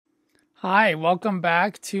Hi, welcome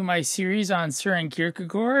back to my series on Søren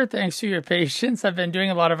Kierkegaard. Thanks for your patience. I've been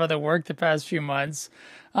doing a lot of other work the past few months.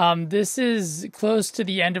 This is close to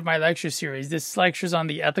the end of my lecture series. This lecture is on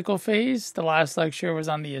the ethical phase. The last lecture was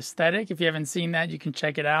on the aesthetic. If you haven't seen that, you can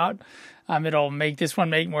check it out. It'll make this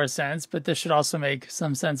one make more sense, but this should also make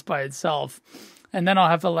some sense by itself. And then I'll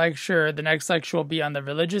have the next lecture will be on the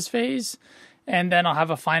religious phase. And then I'll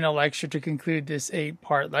have a final lecture to conclude this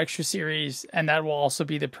 8-part lecture series, and that will also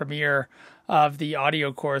be the premiere of the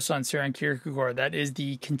audio course on Søren Kierkegaard. That is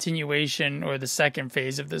the continuation or the second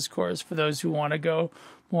phase of this course for those who want to go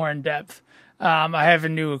more in depth. I have a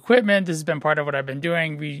new equipment. This has been part of what I've been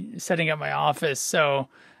doing, setting up my office. So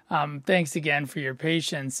thanks again for your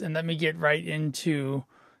patience, and let me get right into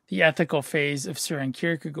the ethical phase of Søren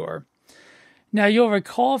Kierkegaard. Now, you'll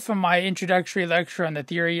recall from my introductory lecture on the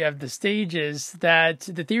theory of the stages that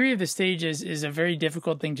the theory of the stages is a very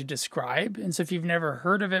difficult thing to describe. And so if you've never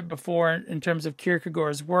heard of it before in terms of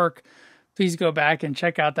Kierkegaard's work, please go back and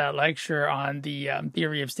check out that lecture on the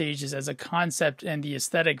theory of stages as a concept and the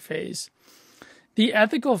aesthetic phase. The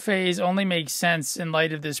ethical phase only makes sense in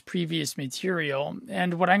light of this previous material.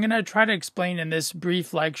 And what I'm going to try to explain in this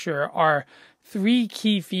brief lecture are 3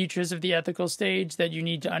 key features of the ethical stage that you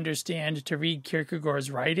need to understand to read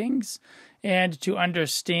Kierkegaard's writings and to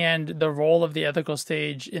understand the role of the ethical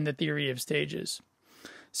stage in the theory of stages.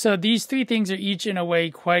 So these 3 things are each in a way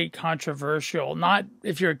quite controversial, not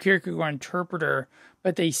if you're a Kierkegaard interpreter,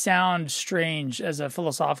 but they sound strange as a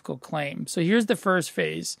philosophical claim. So here's the first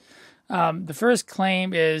phase. The first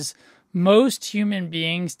claim is most human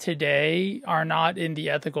beings today are not in the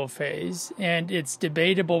ethical phase, and it's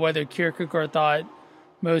debatable whether Kierkegaard thought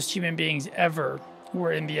most human beings ever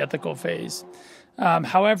were in the ethical phase.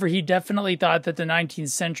 However, he definitely thought that the 19th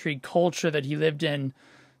century culture that he lived in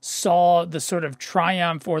saw the sort of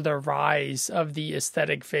triumph or the rise of the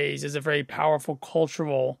aesthetic phase as a very powerful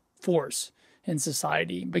cultural force in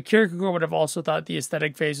society. But Kierkegaard would have also thought the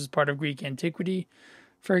aesthetic phase was part of Greek antiquity.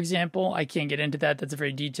 For example, I can't get into that. That's a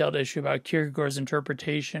very detailed issue about Kierkegaard's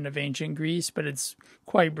interpretation of ancient Greece, but it's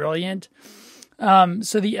quite brilliant.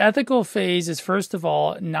 So the ethical phase is, first of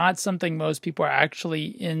all, not something most people are actually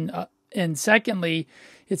in. And secondly,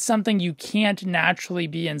 it's something you can't naturally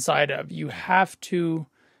be inside of. You have to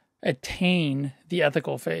attain the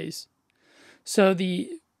ethical phase. So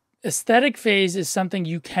the aesthetic phase is something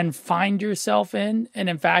you can find yourself in. And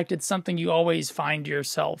in fact, it's something you always find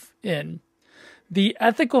yourself in. The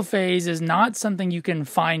ethical phase is not something you can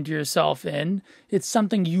find yourself in. It's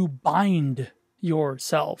something you bind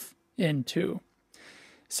yourself into.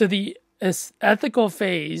 So the ethical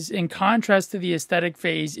phase, in contrast to the aesthetic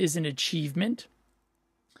phase, is an achievement.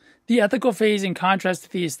 The ethical phase, in contrast to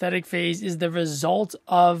the aesthetic phase, is the result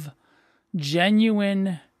of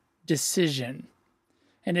genuine decision.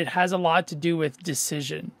 And it has a lot to do with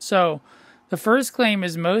decision. So the first claim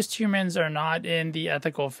is most humans are not in the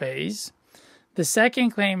ethical phase. The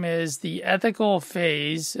second claim is the ethical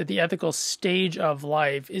phase, the ethical stage of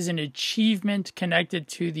life, is an achievement connected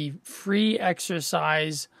to the free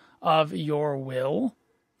exercise of your will.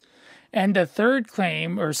 And the third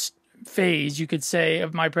claim, or phase, you could say,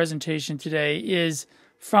 of my presentation today is,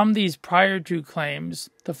 from these prior 2 claims,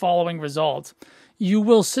 the following result. You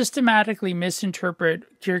will systematically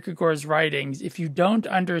misinterpret Kierkegaard's writings if you don't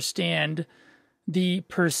understand the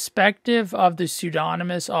perspective of the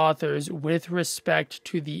pseudonymous authors with respect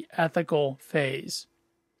to the ethical phase.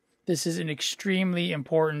 This is an extremely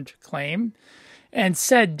important claim. And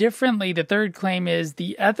said differently, the third claim is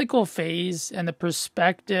the ethical phase and the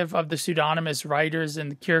perspective of the pseudonymous writers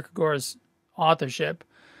in Kierkegaard's authorship.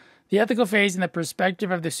 The ethical phase and the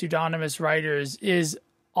perspective of the pseudonymous writers is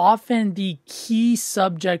often the key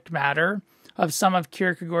subject matter of some of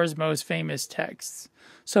Kierkegaard's most famous texts.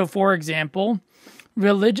 So, for example,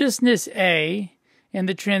 religiousness A and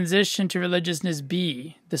the transition to religiousness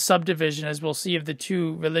B, the subdivision, as we'll see, of the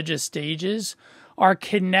 2 religious stages, are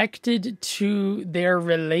connected to their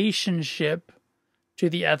relationship to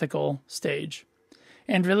the ethical stage.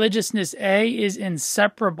 And religiousness A is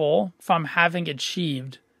inseparable from having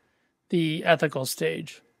achieved the ethical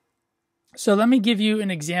stage. So let me give you an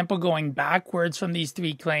example going backwards from these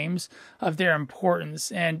 3 claims of their importance,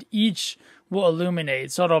 and each will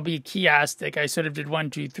illuminate. So it'll be chiastic. I sort of did 1,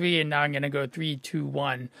 2, 3, and now I'm going to go 3, 2,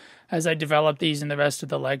 1 as I develop these in the rest of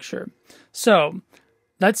the lecture. So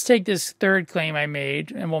let's take this third claim I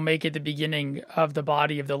made, and we'll make it the beginning of the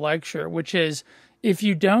body of the lecture, which is, if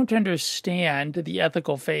you don't understand the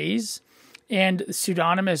ethical phase and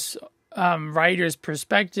pseudonymous writers'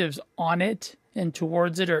 perspectives on it and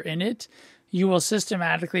towards it or in it, you will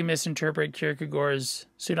systematically misinterpret Kierkegaard's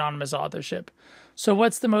pseudonymous authorship. So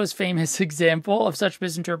what's the most famous example of such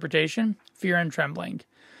misinterpretation? Fear and Trembling.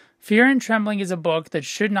 Fear and Trembling is a book that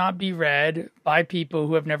should not be read by people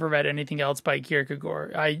who have never read anything else by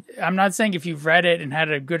Kierkegaard. I'm not saying if you've read it and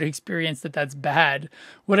had a good experience that that's bad.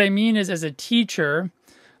 What I mean is, as a teacher,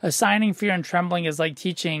 assigning Fear and Trembling is like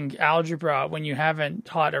teaching algebra when you haven't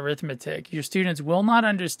taught arithmetic. Your students will not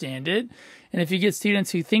understand it. And if you get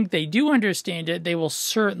students who think they do understand it, they will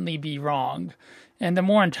certainly be wrong. And the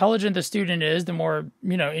more intelligent the student is, the more,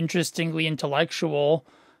 interestingly intellectual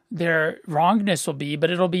their wrongness will be,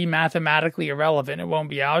 but it'll be mathematically irrelevant. It won't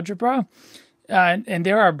be algebra. And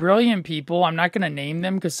there are brilliant people. I'm not going to name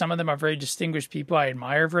them because some of them are very distinguished people I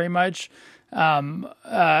admire very much,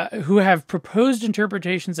 who have proposed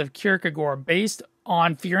interpretations of Kierkegaard based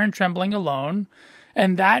on Fear and Trembling alone.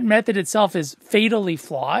 And that method itself is fatally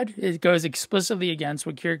flawed. It goes explicitly against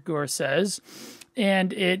what Kierkegaard says.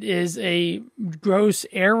 And it is a gross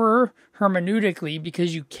error hermeneutically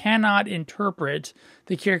because you cannot interpret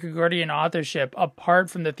the Kierkegaardian authorship apart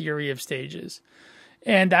from the theory of stages.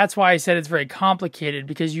 And that's why I said it's very complicated,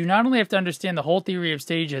 because you not only have to understand the whole theory of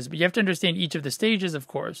stages, but you have to understand each of the stages, of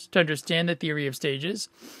course, to understand the theory of stages.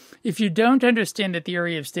 If you don't understand the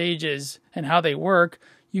theory of stages and how they work,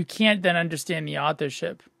 you can't then understand the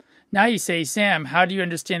authorship. Now you say, Sam, how do you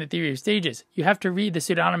understand the theory of stages? You have to read the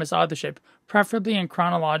pseudonymous authorship, preferably in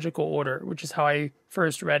chronological order, which is how I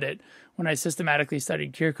first read it when I systematically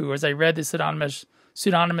studied Kierkegaard. I read the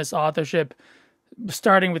pseudonymous authorship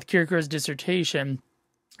starting with Kierkegaard's dissertation,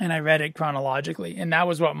 and I read it chronologically. And that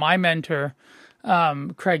was what my mentor,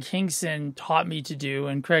 Craig Hinkson, taught me to do.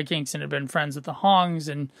 And Craig Hinkson had been friends with the Hongs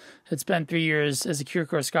and had spent 3 years as a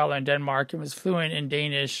Kierkegaard scholar in Denmark and was fluent in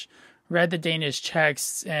Danish, read the Danish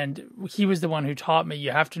texts, and he was the one who taught me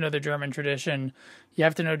you have to know the German tradition, you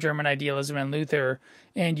have to know German idealism and Luther,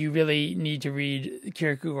 and you really need to read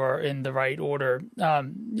Kierkegaard in the right order.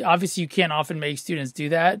 Obviously, you can't often make students do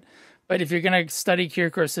that, but if you're going to study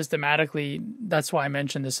Kierkegaard systematically, that's why I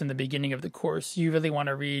mentioned this in the beginning of the course. You really want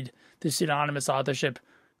to read the pseudonymous authorship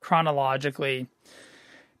chronologically,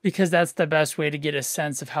 because that's the best way to get a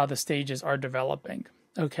sense of how the stages are developing.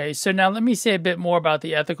 Okay, so now let me say a bit more about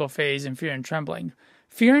the ethical phase in Fear and Trembling.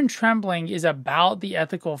 Fear and Trembling is about the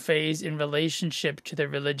ethical phase in relationship to the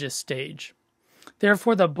religious stage.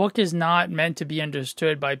 Therefore, the book is not meant to be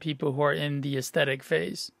understood by people who are in the aesthetic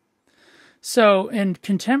phase. So, in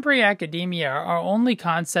contemporary academia, our only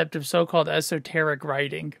concept of so-called esoteric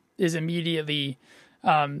writing is immediately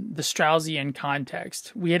the Straussian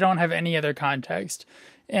context. We don't have any other context.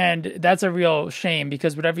 And that's a real shame,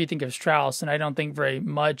 because whatever you think of Strauss, and I don't think very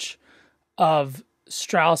much of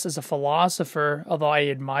Strauss as a philosopher, although I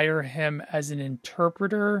admire him as an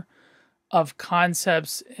interpreter of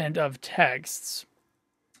concepts and of texts.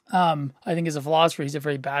 I think as a philosopher, he's a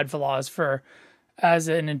very bad philosopher. As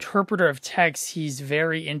an interpreter of texts, he's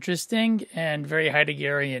very interesting and very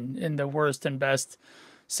Heideggerian in the worst and best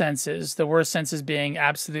senses. The worst senses being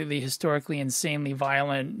absolutely historically insanely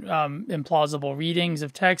violent, implausible readings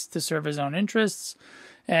of text to serve his own interests,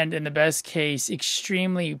 and in the best case,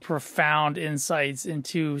 extremely profound insights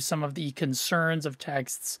into some of the concerns of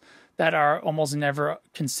texts that are almost never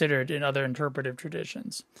considered in other interpretive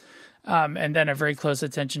traditions. And then a very close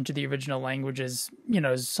attention to the original languages,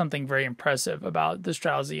 is something very impressive about the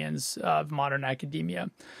Straussians of modern academia.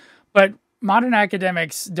 But modern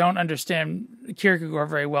academics don't understand Kierkegaard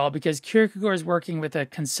very well, because Kierkegaard is working with a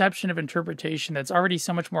conception of interpretation that's already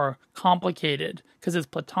so much more complicated because it's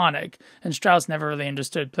Platonic, and Strauss never really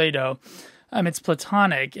understood Plato. It's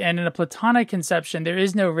Platonic, and in a Platonic conception, there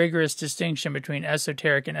is no rigorous distinction between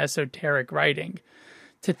esoteric and esoteric writing.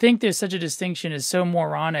 To think there's such a distinction is so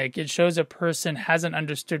moronic. It shows a person hasn't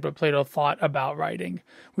understood what Plato thought about writing,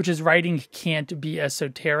 which is writing can't be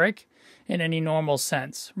esoteric in any normal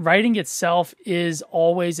sense. Writing itself is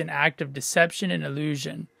always an act of deception and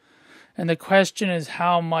illusion. And the question is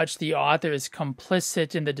how much the author is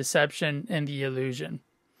complicit in the deception and the illusion.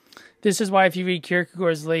 This is why if you read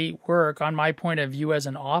Kierkegaard's late work on my point of view as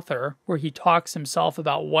an author, where he talks himself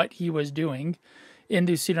about what he was doing in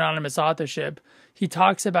the pseudonymous authorship, he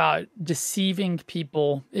talks about deceiving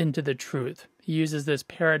people into the truth. He uses this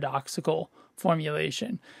paradoxical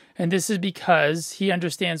formulation. And this is because he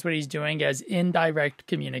understands what he's doing as indirect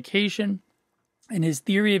communication, and his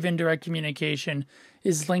theory of indirect communication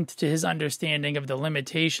is linked to his understanding of the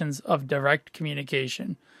limitations of direct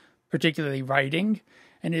communication, particularly writing.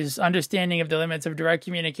 And his understanding of the limits of direct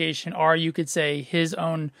communication are, you could say, his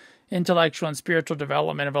own intellectual and spiritual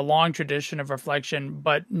development of a long tradition of reflection,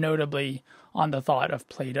 but notably on the thought of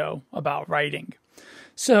Plato about writing.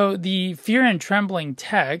 So the Fear and Trembling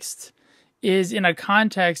text is in a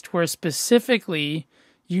context where specifically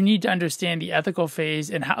you need to understand the ethical phase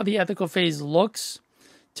and how the ethical phase looks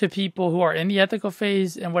to people who are in the ethical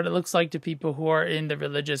phase and what it looks like to people who are in the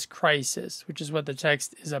religious crisis, which is what the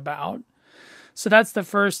text is about. So that's the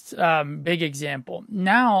first big example.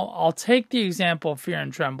 Now I'll take the example of fear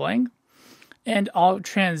and trembling, and I'll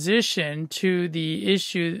transition to the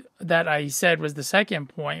issue that I said was the second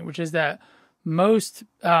point, which is that most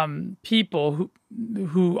people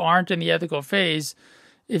who aren't in the ethical phase,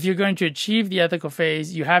 if you're going to achieve the ethical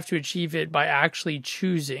phase, you have to achieve it by actually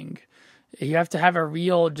choosing. You have to have a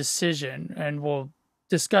real decision, and we'll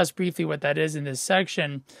discuss briefly what that is in this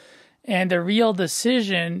section. And the real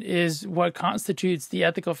decision is what constitutes the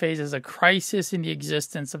ethical phase as a crisis in the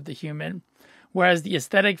existence of the human, whereas the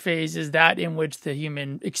aesthetic phase is that in which the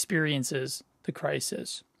human experiences the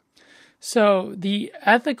crisis. So the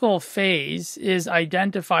ethical phase is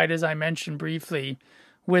identified, as I mentioned briefly,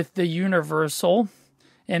 with the universal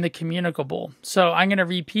and the communicable. So I'm going to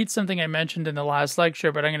repeat something I mentioned in the last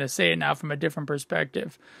lecture, but I'm going to say it now from a different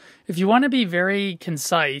perspective. If you want to be very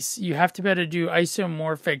concise, you have to be able to do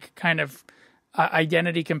isomorphic kind of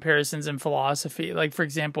identity comparisons in philosophy. Like, for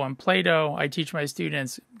example, in Plato, I teach my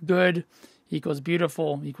students good equals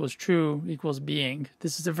beautiful equals true equals being.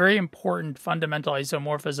 This is a very important fundamental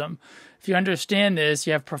isomorphism. If you understand this,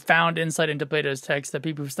 you have profound insight into Plato's text that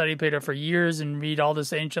people who study Plato for years and read all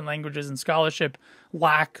this ancient languages and scholarship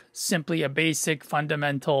lack simply a basic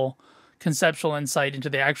fundamental conceptual insight into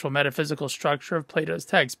the actual metaphysical structure of Plato's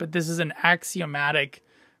text. But this is an axiomatic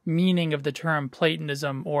meaning of the term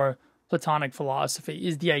Platonism or Platonic philosophy,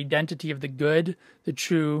 is the identity of the good, the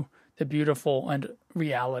true, the beautiful, and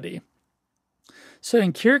reality. So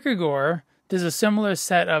in Kierkegaard, there's a similar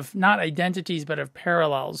set of not identities, but of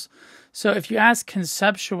parallels. So if you ask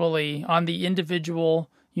conceptually on the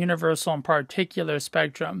individual, universal, and particular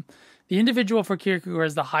spectrum, the individual for Kierkegaard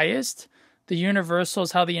is the highest, the universal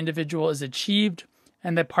is how the individual is achieved,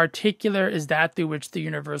 and the particular is that through which the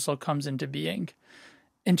universal comes into being.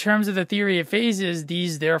 In terms of the theory of phases,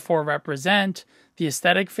 these therefore represent the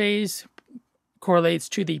aesthetic phase correlates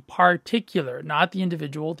to the particular, not the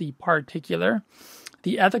individual, the particular.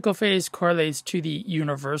 The ethical phase correlates to the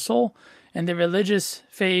universal, and the religious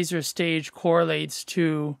phase or stage correlates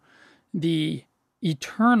to the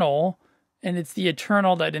eternal, and it's the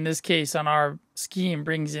eternal that in this case on our scheme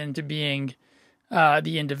brings into being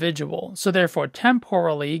the individual. So therefore,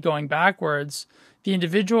 temporally, going backwards, the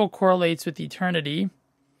individual correlates with eternity,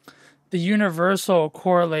 the universal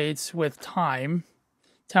correlates with time,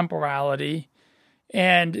 temporality,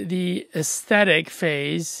 and the aesthetic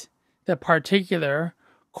phase, the particular,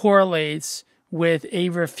 correlates with a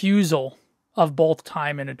refusal of both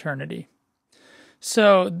time and eternity.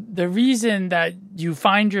 So the reason that you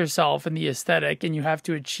find yourself in the aesthetic and you have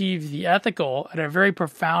to achieve the ethical at a very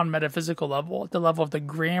profound metaphysical level, at the level of the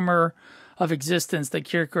grammar of existence that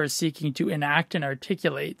Kierkegaard is seeking to enact and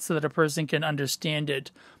articulate so that a person can understand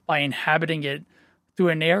it by inhabiting it through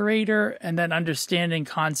a narrator and then understanding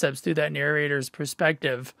concepts through that narrator's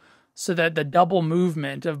perspective, so that the double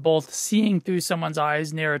movement of both seeing through someone's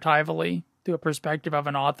eyes narratively through a perspective of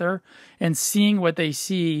an author and seeing what they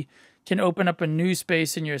see can open up a new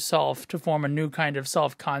space in yourself to form a new kind of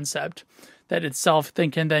self-concept that itself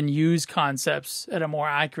can then use concepts at a more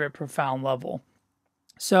accurate, profound level.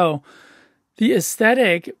 So the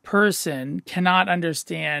aesthetic person cannot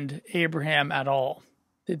understand Abraham at all.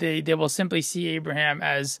 They will simply see Abraham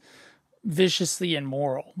as viciously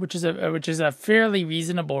immoral, which is a fairly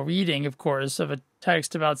reasonable reading, of course, of a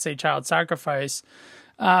text about, say, child sacrifice.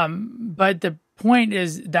 But the point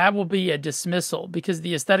is that will be a dismissal because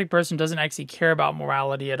the aesthetic person doesn't actually care about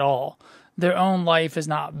morality at all. Their own life is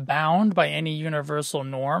not bound by any universal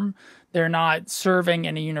norm. They're not serving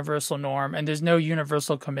any universal norm, and there's no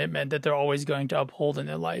universal commitment that they're always going to uphold in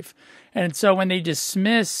their life. And so when they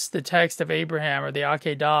dismiss the text of Abraham or the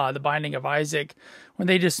Akedah, the binding of Isaac, when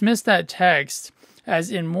they dismiss that text as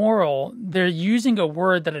immoral, they're using a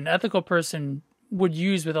word that an ethical person would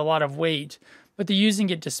use with a lot of weight, but they're using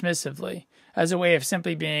it dismissively as a way of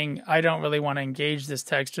simply being, I don't really want to engage this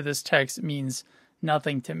text, or this text means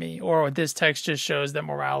nothing to me, or this text just shows that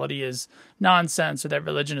morality is nonsense or that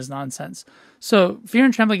religion is nonsense. So Fear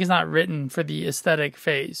and Trembling is not written for the aesthetic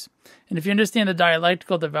phase. And if you understand the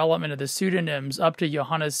dialectical development of the pseudonyms up to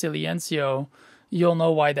Johannes Silencio, you'll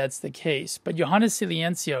know why that's the case. But Johannes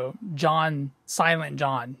Silencio, John, Silent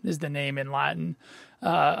John is the name in Latin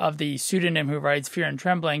of the pseudonym who writes Fear and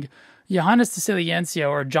Trembling. Johannes de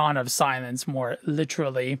Silencio, or John of Silence more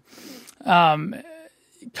literally,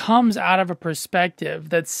 comes out of a perspective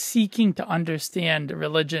that's seeking to understand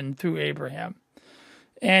religion through Abraham.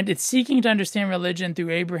 And it's seeking to understand religion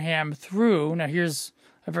through Abraham through, now here's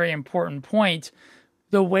a very important point,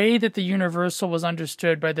 the way that the universal was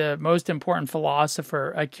understood by the most important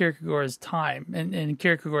philosopher at Kierkegaard's time, in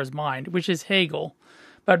Kierkegaard's mind, which is Hegel,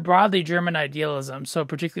 but broadly German idealism, so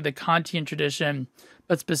particularly the Kantian tradition,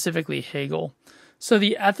 but specifically Hegel. So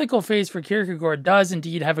the ethical phase for Kierkegaard does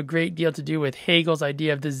indeed have a great deal to do with Hegel's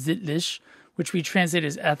idea of the Sittlich, which we translate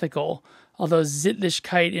as ethical, although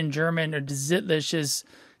Sittlichkeit in German, or Sittlich,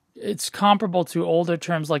 it's comparable to older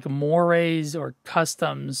terms like mores or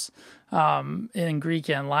customs in Greek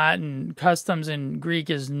and Latin. Customs in Greek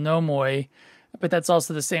is nomoi, but that's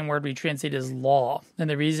also the same word we translate as law. And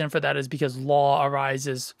the reason for that is because law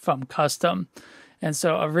arises from custom. And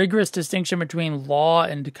so a rigorous distinction between law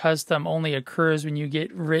and custom only occurs when you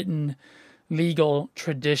get written legal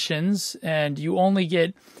traditions, and you only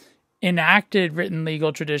get enacted written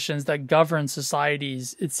legal traditions that govern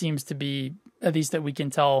societies, it seems to be, at least that we can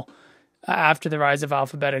tell, after the rise of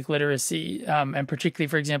alphabetic literacy, and particularly,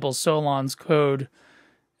 for example, Solon's code,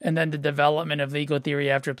 and then the development of legal theory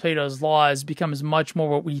after Plato's laws becomes much more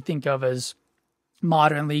what we think of as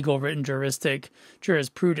modern legal written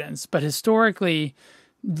jurisprudence. But historically,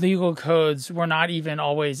 legal codes were not even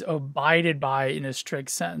always abided by in a strict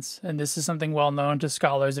sense. And this is something well known to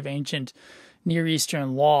scholars of ancient Near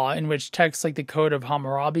Eastern law, in which texts like the Code of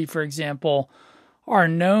Hammurabi, for example, are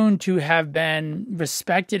known to have been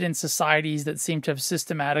respected in societies that seem to have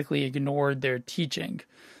systematically ignored their teaching.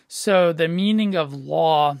 So the meaning of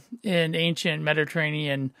law in ancient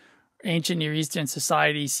Mediterranean, ancient Near Eastern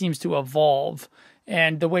society seems to evolve.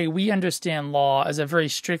 And the way we understand law as a very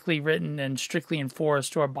strictly written and strictly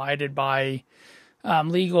enforced or abided by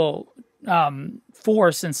legal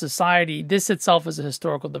force in society, this itself is a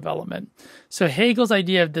historical development. So Hegel's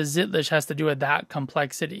idea of the Sittlich has to do with that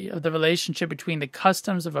complexity of the relationship between the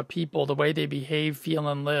customs of a people, the way they behave, feel,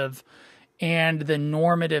 and live, and the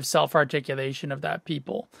normative self-articulation of that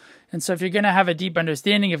people. And so if you're going to have a deep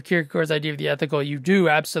understanding of Kierkegaard's idea of the ethical, you do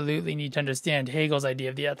absolutely need to understand Hegel's idea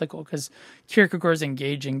of the ethical, because Kierkegaard's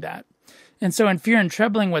engaging that. And so in Fear and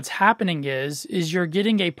Trembling, what's happening is you're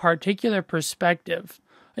getting a particular perspective,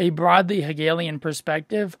 a broadly Hegelian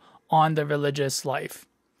perspective on the religious life.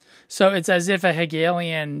 So it's as if a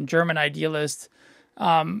Hegelian German idealist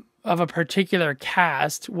of a particular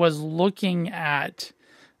caste was looking at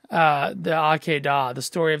the Akedah, the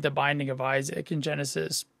story of the binding of Isaac in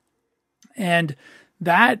Genesis. And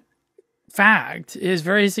that fact is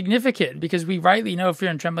very significant because we rightly know Fear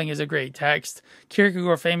and Trembling is a great text.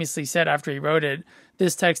 Kierkegaard famously said after he wrote it,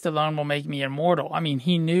 "This text alone will make me immortal." I mean,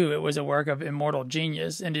 he knew it was a work of immortal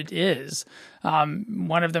genius, and it is.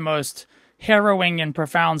 One of the most harrowing and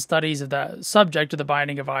profound studies of the subject of the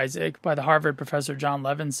Binding of Isaac by the Harvard professor John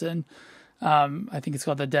Levinson. I think it's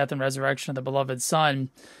called The Death and Resurrection of the Beloved Son.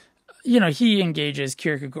 You know, he engages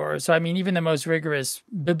Kierkegaard. So, I mean, even the most rigorous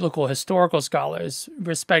biblical historical scholars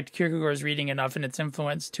respect Kierkegaard's reading enough and its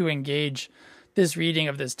influence to engage this reading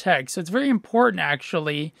of this text. So it's very important,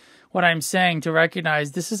 actually, what I'm saying, to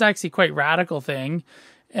recognize this is actually quite radical thing.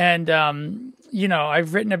 And, you know,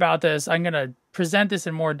 I've written about this. I'm going to present this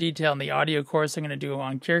in more detail in the audio course I'm going to do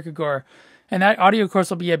on Kierkegaard. And that audio course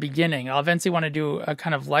will be a beginning. I'll eventually want to do a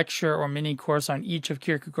kind of lecture or mini course on each of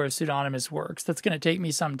Kierkegaard's pseudonymous works. That's going to take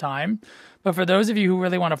me some time. But for those of you who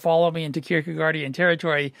really want to follow me into Kierkegaardian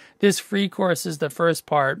territory, this free course is the first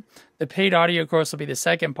part. The paid audio course will be the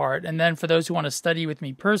second part. And then for those who want to study with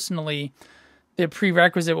me personally, the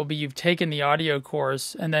prerequisite will be you've taken the audio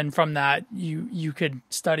course, and then from that you could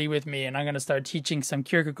study with me. And I'm going to start teaching some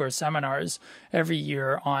Kierkegaard seminars every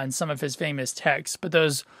year on some of his famous texts. But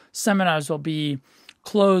those seminars will be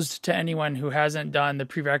closed to anyone who hasn't done the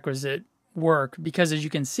prerequisite work, because as you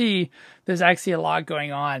can see, there's actually a lot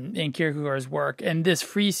going on in Kierkegaard's work. And this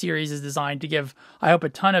free series is designed to give, I hope, a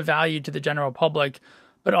ton of value to the general public,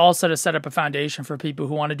 but also to set up a foundation for people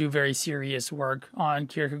who want to do very serious work on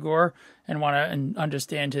Kierkegaard and want to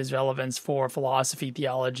understand his relevance for philosophy,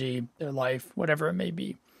 theology, their life, whatever it may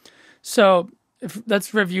be. So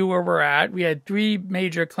let's review where we're at. We had three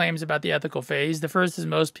major claims about the ethical phase. The first is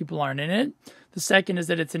most people aren't in it. The second is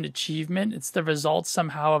that it's an achievement. It's the result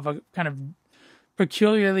somehow of a kind of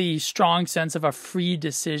peculiarly strong sense of a free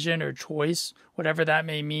decision or choice, whatever that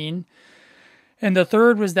may mean. And the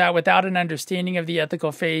third was that without an understanding of the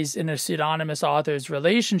ethical phase in a pseudonymous author's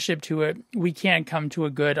relationship to it, we can't come to a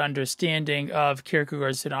good understanding of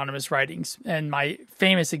Kierkegaard's pseudonymous writings. And my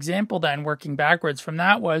famous example then, working backwards from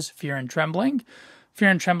that, was Fear and Trembling. Fear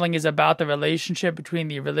and Trembling is about the relationship between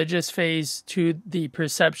the religious phase to the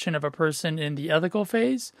perception of a person in the ethical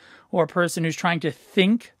phase, or a person who's trying to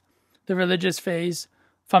think the religious phase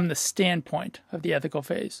from the standpoint of the ethical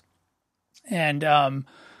phase. And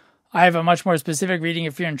I have a much more specific reading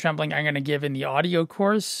of Fear and Trembling I'm going to give in the audio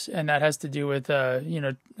course, and that has to do with a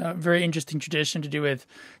very interesting tradition to do with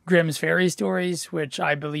Grimm's fairy stories, which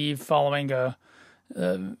I believe, following a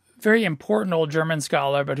very important old German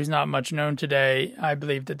scholar, but who's not much known today, I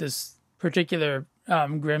believe that this particular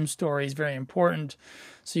Grimm story is very important.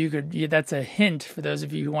 So that's a hint for those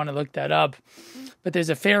of you who want to look that up. But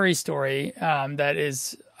there's a fairy story that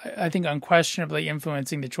is, I think, unquestionably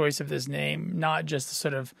influencing the choice of this name, not just a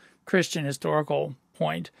sort of Christian historical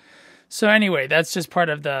point. So anyway, that's just part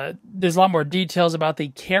of there's a lot more details about the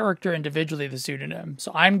character individually of the pseudonym.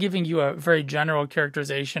 So I'm giving you a very general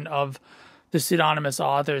characterization of the pseudonymous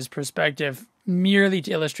author's perspective merely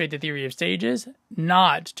to illustrate the theory of stages,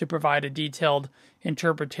 not to provide a detailed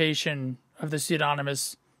interpretation of the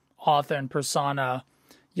pseudonymous author and persona,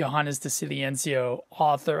 Johannes de Silentio,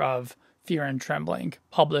 author of Fear and Trembling,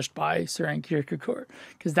 published by Søren Kierkegaard,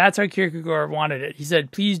 because that's how Kierkegaard wanted it. He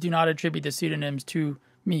said, please do not attribute the pseudonyms to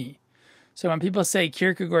me. So when people say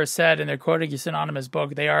Kierkegaard said, and they're quoting a synonymous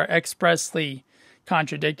book, they are expressly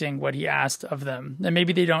contradicting what he asked of them. And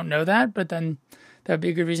maybe they don't know that, but then that would be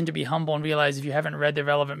a good reason to be humble and realize if you haven't read the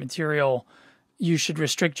relevant material, you should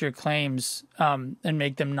restrict your claims and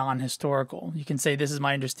make them non-historical. You can say, this is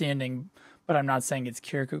my understanding, but I'm not saying it's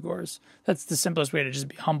Kierkegaard's. That's the simplest way to just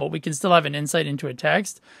be humble. We can still have an insight into a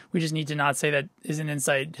text. We just need to not say that is an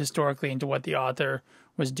insight historically into what the author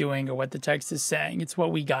was doing or what the text is saying. It's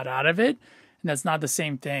what we got out of it. And that's not the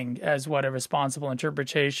same thing as what a responsible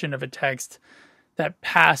interpretation of a text that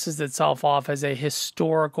passes itself off as a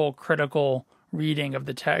historical, critical reading of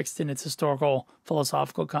the text in its historical,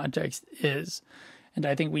 philosophical context is. And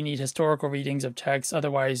I think we need historical readings of texts.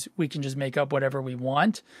 Otherwise, we can just make up whatever we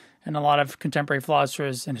want. And a lot of contemporary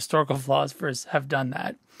philosophers and historical philosophers have done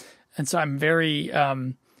that. And so I'm very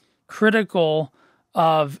critical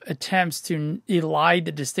of attempts to elide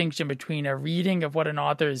the distinction between a reading of what an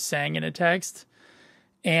author is saying in a text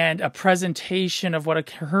and a presentation of what a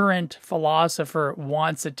current philosopher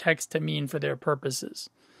wants a text to mean for their purposes.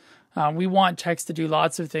 We want text to do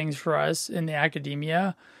lots of things for us in the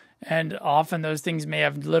academia, and often those things may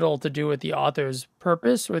have little to do with the author's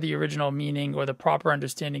purpose or the original meaning or the proper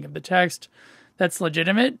understanding of the text. That's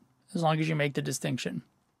legitimate as long as you make the distinction.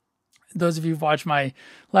 Those of you who've watched my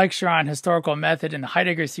lecture on historical method in the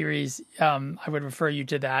Heidegger series, I would refer you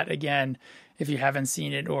to that again if you haven't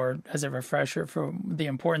seen it, or as a refresher for the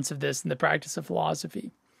importance of this in the practice of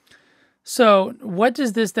philosophy. So what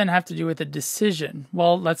does this then have to do with the decision?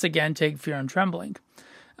 Well, let's again take Fear and Trembling.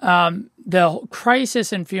 The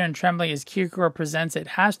crisis in Fear and Trembling, as Kierkegaard presents it,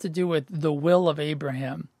 has to do with the will of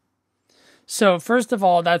Abraham. So first of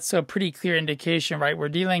all, that's a pretty clear indication, right? We're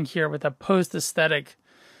dealing here with a post-aesthetic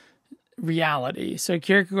reality. So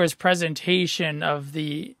Kierkegaard's presentation of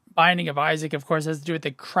the binding of Isaac, of course, has to do with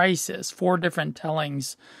the crisis, 4 different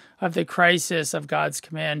tellings of the crisis of God's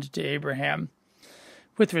command to Abraham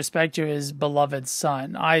with respect to his beloved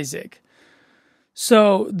son, Isaac.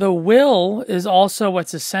 So the will is also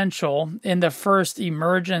what's essential in the first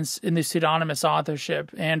emergence in the pseudonymous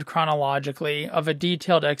authorship and chronologically of a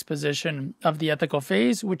detailed exposition of the ethical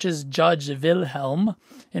phase, which is Judge Wilhelm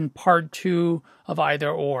in part 2 of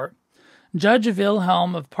Either Or. Judge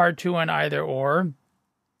Wilhelm of part 2 and Either Or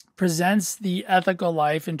presents the ethical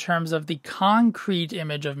life in terms of the concrete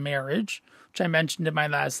image of marriage, which I mentioned in my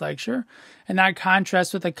last lecture, and that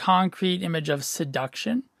contrasts with the concrete image of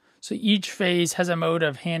seduction. So each phase has a mode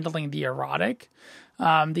of handling the erotic.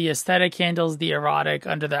 The aesthetic handles the erotic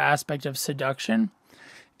under the aspect of seduction.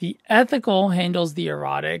 The ethical handles the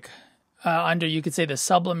erotic under, you could say, the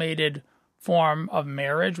sublimated form of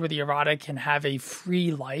marriage, where the erotic can have a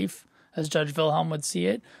free life, as Judge Wilhelm would see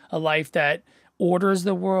it, a life that orders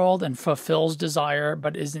the world and fulfills desire,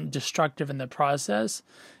 but isn't destructive in the process,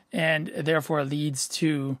 and therefore leads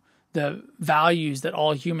to the values that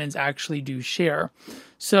all humans actually do share.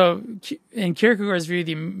 So in Kierkegaard's view,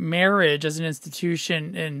 the marriage as an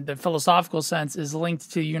institution in the philosophical sense is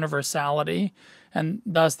linked to universality, and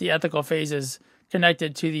thus the ethical phase is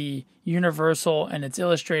connected to the universal, and it's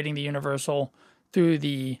illustrating the universal through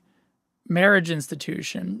the marriage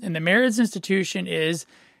institution. And the marriage institution is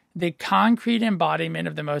the concrete embodiment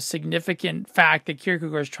of the most significant fact that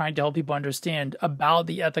Kierkegaard is trying to help people understand about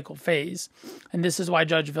the ethical phase. And this is why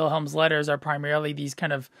Judge Wilhelm's letters are primarily these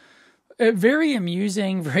kind of very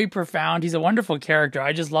amusing, very profound. He's a wonderful character.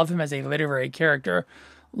 I just love him as a literary character.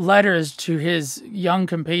 Letters to his young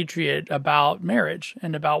compatriot about marriage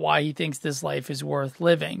and about why he thinks this life is worth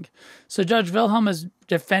living. So Judge Wilhelm is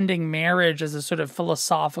defending marriage as a sort of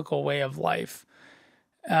philosophical way of life.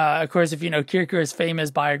 Of course, if you know Kierkegaard's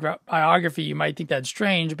famous biography, you might think that's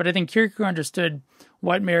strange, but I think Kierkegaard understood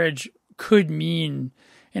what marriage could mean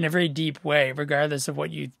in a very deep way, regardless of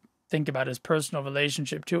what you think about his personal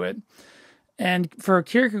relationship to it. And for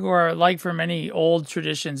Kierkegaard, like for many old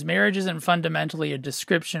traditions, marriage isn't fundamentally a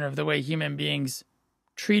description of the way human beings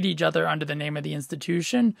treat each other under the name of the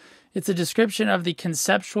institution. It's a description of the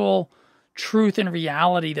conceptual truth and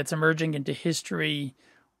reality that's emerging into history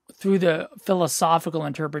through the philosophical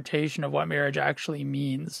interpretation of what marriage actually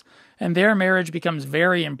means. And their marriage becomes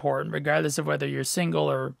very important, regardless of whether you're single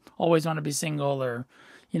or always want to be single or,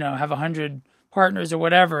 have 100 partners or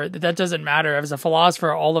whatever. That doesn't matter. As a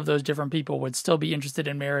philosopher, all of those different people would still be interested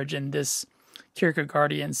in marriage in this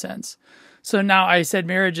Kierkegaardian sense. So now I said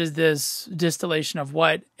marriage is this distillation of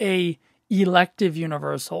what? A elective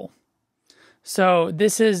universal. So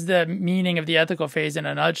this is the meaning of the ethical phase in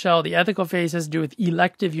a nutshell. The ethical phase has to do with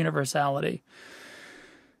elective universality.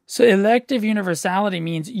 So elective universality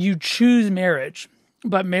means you choose marriage.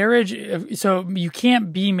 But marriage, so you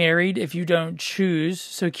can't be married if you don't choose.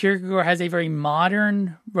 So Kierkegaard has a very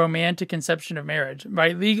modern romantic conception of marriage,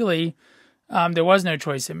 right? Legally, there was no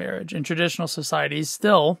choice in marriage. In traditional societies,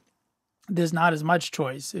 still, there's not as much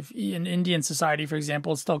choice. If in Indian society, for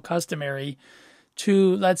example, it's still customary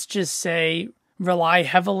to, let's just say, rely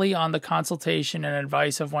heavily on the consultation and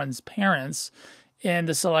advice of one's parents in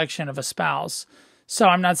the selection of a spouse. So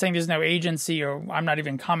I'm not saying there's no agency, or I'm not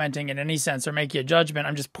even commenting in any sense or making a judgment.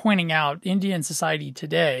 I'm just pointing out Indian society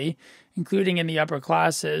today, including in the upper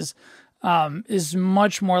classes, is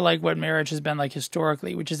much more like what marriage has been like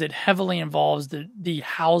historically, which is it heavily involves the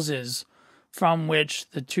houses from which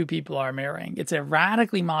the two people are marrying. It's a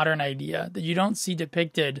radically modern idea that you don't see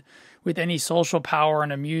depicted with any social power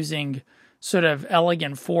and amusing sort of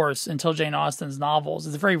elegant force until Jane Austen's novels.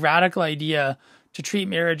 It's a very radical idea to treat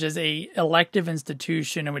marriage as a elective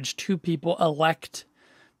institution in which two people elect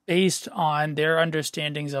based on their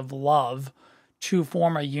understandings of love to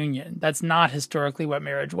form a union. That's not historically what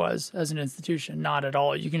marriage was as an institution, not at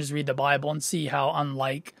all. You can just read the Bible and see how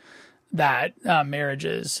unlike that marriage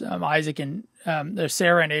is.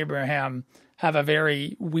 Sarah and Abraham have a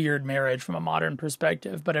very weird marriage from a modern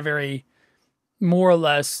perspective, but a very more or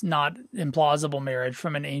less not implausible marriage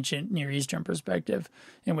from an ancient Near Eastern perspective,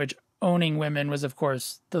 in which owning women was, of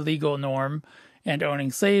course, the legal norm, and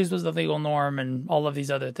owning slaves was the legal norm, and all of these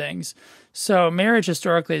other things. So marriage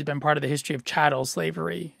historically has been part of the history of chattel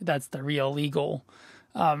slavery. That's the real legal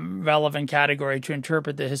relevant category to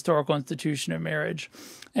interpret the historical institution of marriage.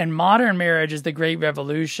 And modern marriage is the great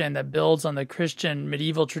revolution that builds on the Christian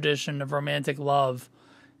medieval tradition of romantic love,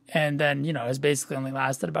 and then, has basically only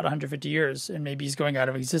lasted about 150 years, and maybe he's going out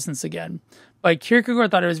of existence again. But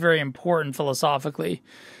Kierkegaard thought it was very important philosophically,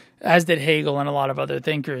 as did Hegel and a lot of other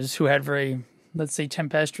thinkers who had very, let's say,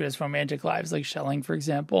 tempestuous romantic lives, like Schelling, for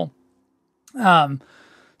example.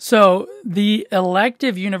 So the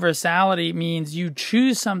elective universality means you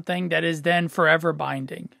choose something that is then forever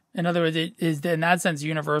binding. In other words, it is in that sense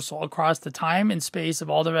universal across the time and space of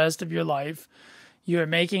all the rest of your life. You are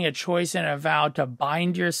making a choice and a vow to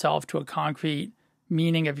bind yourself to a concrete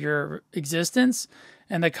meaning of your existence.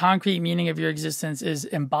 And the concrete meaning of your existence is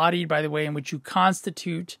embodied by the way in which you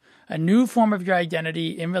constitute a new form of your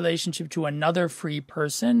identity in relationship to another free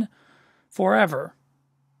person forever.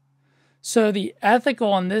 So the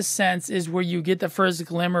ethical in this sense is where you get the first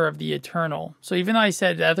glimmer of the eternal. So even though I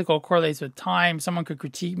said ethical correlates with time, someone could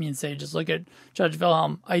critique me and say, just look at Judge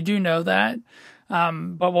Wilhelm. I do know that.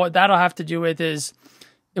 But what that'll have to do with is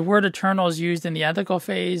the word eternal is used in the ethical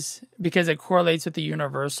phase because it correlates with the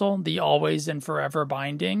universal, the always and forever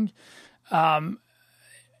binding.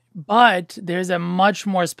 But there's a much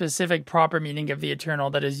more specific proper meaning of the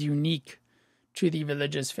eternal that is unique to the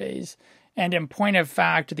religious phase. And in point of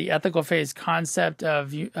fact, the ethical phase concept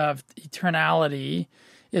of eternality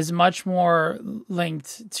is much more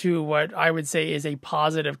linked to what I would say is a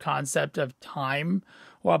positive concept of time,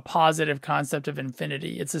 or a positive concept of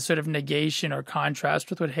infinity. It's a sort of negation or contrast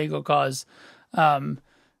with what Hegel calls, I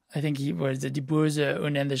think he was the die böse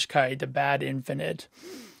Unendlichkeit, the bad infinite.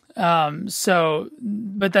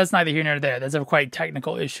 But that's neither here nor there. That's a quite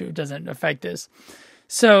technical issue. It doesn't affect this.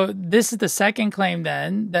 So this is the second claim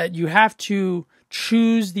then, that you have to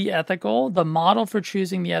choose the ethical. The model for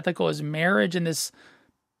choosing the ethical is marriage, and this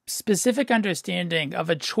specific understanding of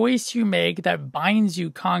a choice you make that binds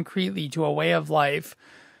you concretely to a way of life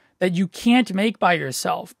that you can't make by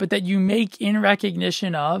yourself, but that you make in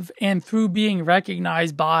recognition of and through being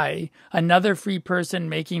recognized by another free person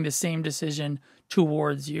making the same decision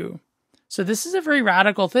towards you. So this is a very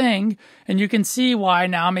radical thing, and you can see why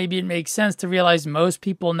now maybe it makes sense to realize most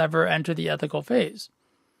people never enter the ethical phase.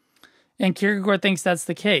 And Kierkegaard thinks that's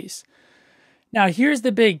the case. Now, here's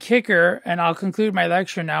the big kicker, and I'll conclude my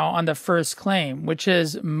lecture now on the first claim, which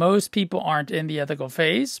is most people aren't in the ethical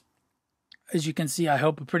phase. As you can see, I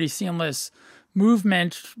hope a pretty seamless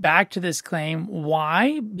movement back to this claim.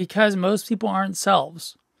 Why? Because most people aren't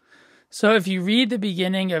selves. So if you read the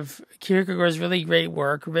beginning of Kierkegaard's really great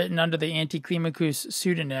work, written under the Anticlimacus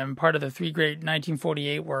pseudonym, part of the three great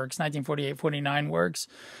 1948 works, 1948-49 works,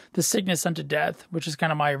 The Sickness Unto Death, which is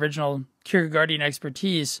kind of my original Kierkegaardian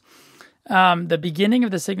expertise, the beginning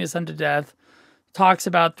of The Sickness Unto Death talks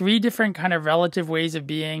about three different kind of relative ways of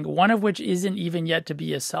being, one of which isn't even yet to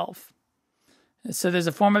be a self. So there's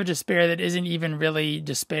a form of despair that isn't even really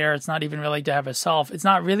despair. It's not even really to have a self. It's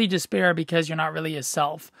not really despair because you're not really a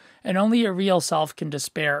self. And only a real self can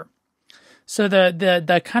despair. So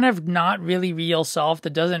the kind of not really real self that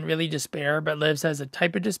doesn't really despair but lives as a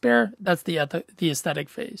type of despair, that's the aesthetic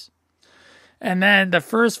phase. And then the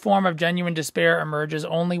first form of genuine despair emerges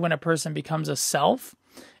only when a person becomes a self.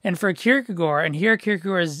 And for Kierkegaard, and here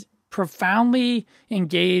Kierkegaard is profoundly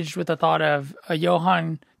engaged with the thought of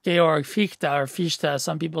Johann Georg Fichte, or Fichte,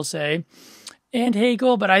 some people say, and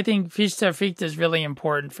Hegel, but I think Fichte is really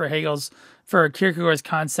important for Kierkegaard's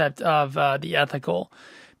concept of the ethical,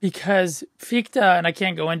 because Fichte, and I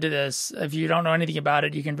can't go into this, if you don't know anything about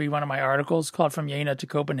it, you can read one of my articles called From Jena to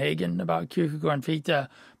Copenhagen about Kierkegaard and Fichte,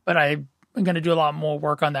 but I'm going to do a lot more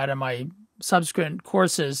work on that in my subsequent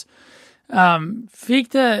courses.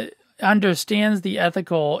 Fichte understands the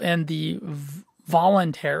ethical and the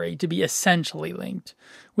voluntary to be essentially linked,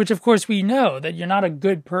 which of course we know that you're not a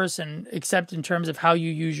good person except in terms of how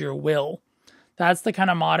you use your will. That's the kind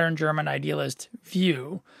of modern German idealist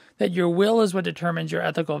view, that your will is what determines your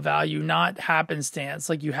ethical value, not happenstance,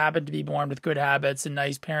 like you happen to be born with good habits and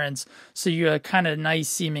nice parents, so you're a kind of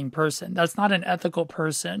nice-seeming person. That's not an ethical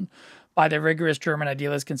person by the rigorous German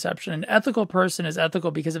idealist conception. An ethical person is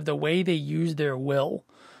ethical because of the way they use their will.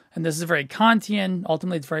 And this is a very Kantian,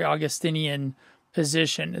 ultimately it's a very Augustinian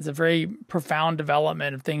position. It's a very profound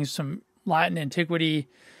development of things from Latin antiquity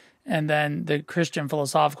and then the Christian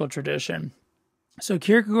philosophical tradition. So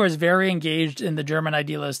Kierkegaard is very engaged in the German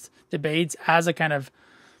idealist debates as a kind of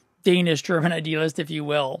Danish German idealist, if you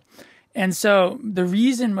will. And so the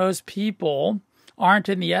reason most people aren't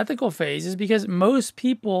in the ethical phase is because most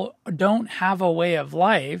people don't have a way of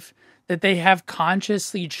life that they have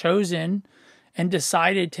consciously chosen and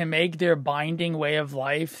decided to make their binding way of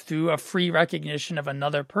life through a free recognition of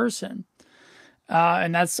another person.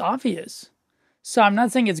 And that's obvious. So I'm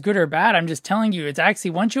not saying it's good or bad. I'm just telling you, it's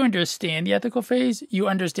actually, once you understand the ethical phase, you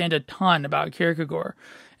understand a ton about Kierkegaard.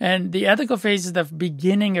 And the ethical phase is the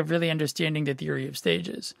beginning of really understanding the theory of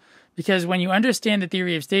stages. Because when you understand the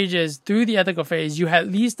theory of stages through the ethical phase, you at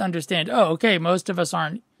least understand, oh, okay, most of us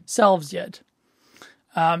aren't selves yet.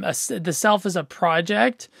 The self is a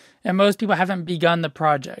project, and most people haven't begun the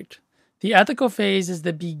project. The ethical phase is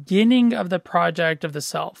the beginning of the project of the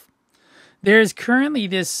self. There's currently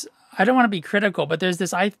this, I don't want to be critical, but there's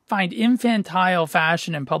this, I find, infantile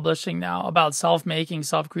fashion in publishing now about self-making,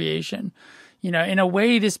 self-creation. You know, in a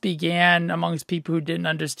way, this began amongst people who didn't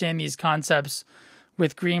understand these concepts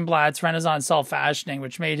with Greenblatt's Renaissance self-fashioning,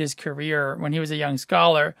 which made his career when he was a young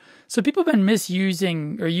scholar. So people have been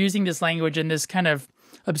misusing or using this language in this kind of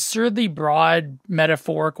absurdly broad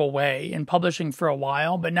metaphorical way in publishing for a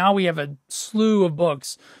while, but now we have a slew of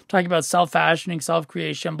books talking about self-fashioning,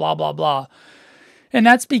 self-creation, blah, blah, blah. And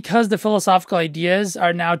that's because the philosophical ideas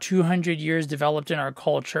are now 200 years developed in our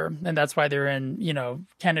culture, and that's why they're in, you know,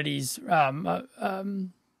 Kennedy's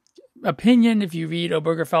opinion. If you read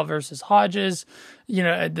Obergefell versus Hodges, you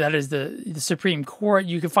know, that is the Supreme Court.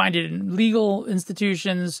 You can find it in legal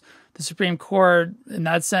institutions, the Supreme Court. In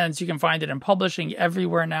that sense, you can find it in publishing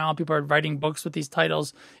everywhere now. People are writing books with these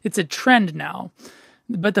titles. It's a trend now.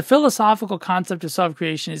 But the philosophical concept of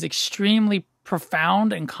self-creation is extremely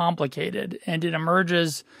profound and complicated, and it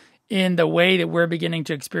emerges in the way that we're beginning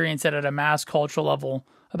to experience it at a mass cultural level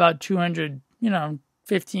about 200,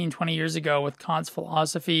 15, 20 years ago with Kant's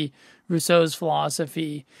philosophy, Rousseau's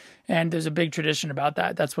philosophy, and there's a big tradition about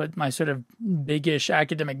that. That's what my sort of biggish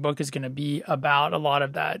academic book is going to be about, a lot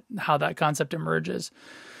of that, how that concept emerges.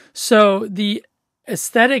 So the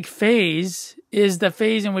aesthetic phase is the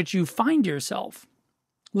phase in which you find yourself.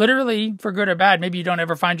 Literally, for good or bad, maybe you don't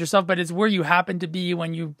ever find yourself, but it's where you happen to be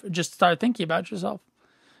when you just start thinking about yourself.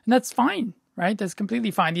 And that's fine, right? That's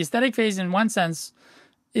completely fine. The aesthetic phase, in one sense,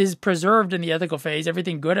 is preserved in the ethical phase,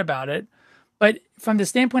 everything good about it. But from the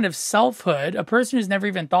standpoint of selfhood, a person who's never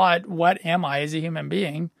even thought, what am I as a human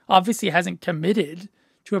being, obviously hasn't committed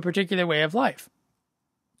to a particular way of life.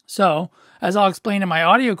 So, as I'll explain in my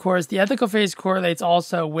audio course, the ethical phase correlates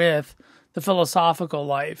also with the philosophical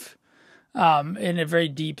life in a very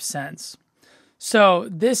deep sense. So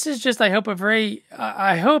this is just, I hope,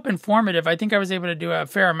 informative. I think I was able to do a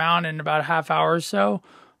fair amount in about a half hour or so,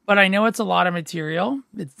 but I know it's a lot of material.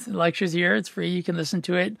 It's lectures here. It's free. You can listen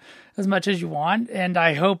to it as much as you want. And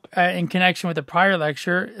I hope in connection with the prior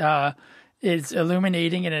lecture, it's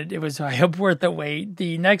illuminating, and it was, I hope, worth the wait.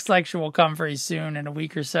 The next lecture will come very soon, in a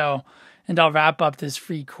week or so, and I'll wrap up this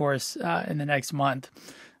free course in the next month.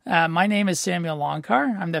 My name is Samuel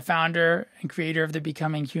Loncar. I'm the founder and creator of the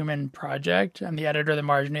Becoming Human Project. I'm the editor of the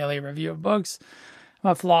Marginalia Review of Books. I'm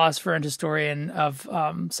a philosopher and historian of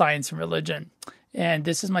science and religion. And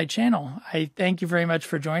this is my channel. I thank you very much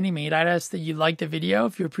for joining me. I'd ask that you like the video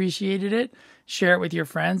if you appreciated it, share it with your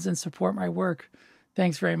friends, and support my work.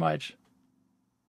 Thanks very much.